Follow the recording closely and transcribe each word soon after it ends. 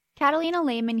Catalina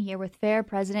Lehman here with FAIR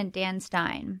President Dan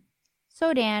Stein.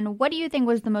 So, Dan, what do you think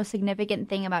was the most significant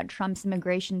thing about Trump's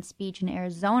immigration speech in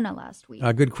Arizona last week?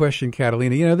 Good question,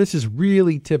 Catalina. You know, this is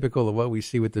really typical of what we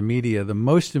see with the media. The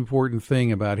most important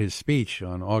thing about his speech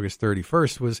on August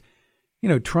 31st was,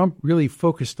 Trump really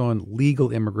focused on legal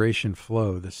immigration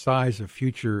flow, the size of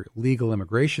future legal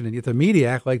immigration, and yet the media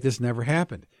act like this never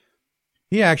happened.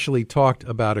 He actually talked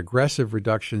about aggressive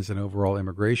reductions in overall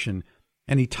immigration,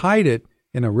 and he tied it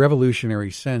in a revolutionary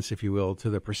sense, if you will, to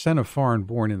the percent of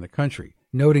foreign-born in the country,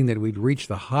 noting that we'd reached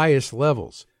the highest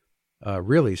levels,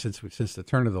 really, since the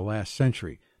turn of the last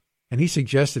century. And he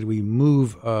suggested we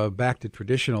move back to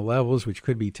traditional levels, which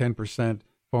could be 10%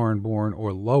 foreign-born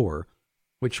or lower,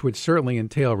 which would certainly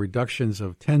entail reductions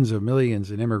of tens of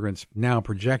millions in immigrants now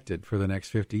projected for the next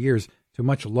 50 years to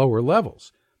much lower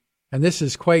levels. And this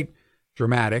is quite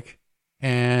dramatic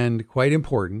and quite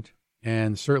important,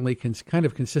 and certainly kind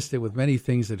of consistent with many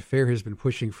things that FAIR has been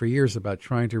pushing for years about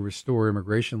trying to restore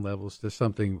immigration levels to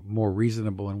something more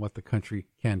reasonable and what the country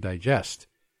can digest.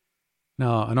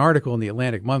 Now, an article in the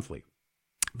Atlantic Monthly,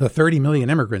 the 30 million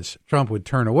immigrants Trump would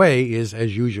turn away is,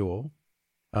 as usual,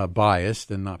 biased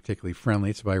and not particularly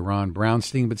friendly. It's by Ron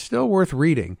Brownstein, but still worth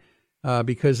reading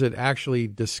because it actually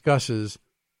discusses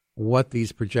what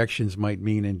these projections might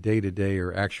mean in day-to-day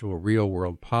or actual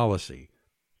real-world policy.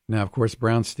 Now, of course,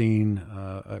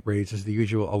 Brownstein raises the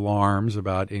usual alarms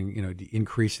about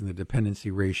increasing the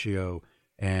dependency ratio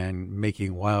and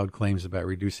making wild claims about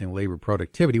reducing labor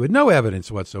productivity with no evidence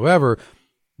whatsoever.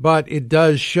 But it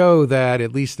does show that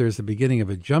at least there's the beginning of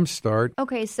a jumpstart.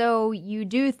 Okay, so you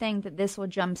do think that this will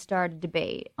jumpstart a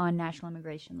debate on national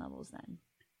immigration levels then?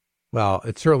 Well,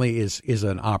 it certainly is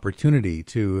an opportunity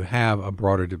to have a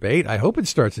broader debate. I hope it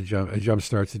starts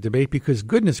jumpstarts a debate because,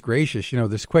 goodness gracious,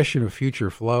 this question of future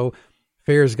flow,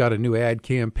 FAIR's got a new ad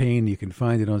campaign. You can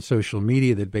find it on social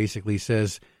media that basically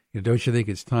says, don't you think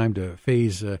it's time to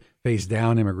phase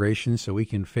down immigration so we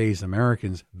can phase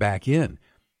Americans back in?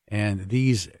 And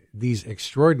these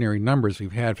extraordinary numbers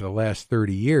we've had for the last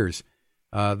 30 years,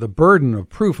 the burden of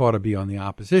proof ought to be on the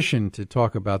opposition to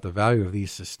talk about the value of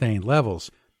these sustained levels.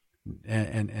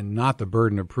 And not the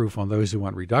burden of proof on those who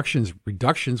want reductions.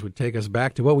 Reductions would take us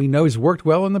back to what we know has worked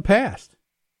well in the past.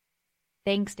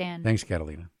 Thanks, Dan. Thanks,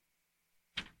 Catalina.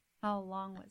 How long was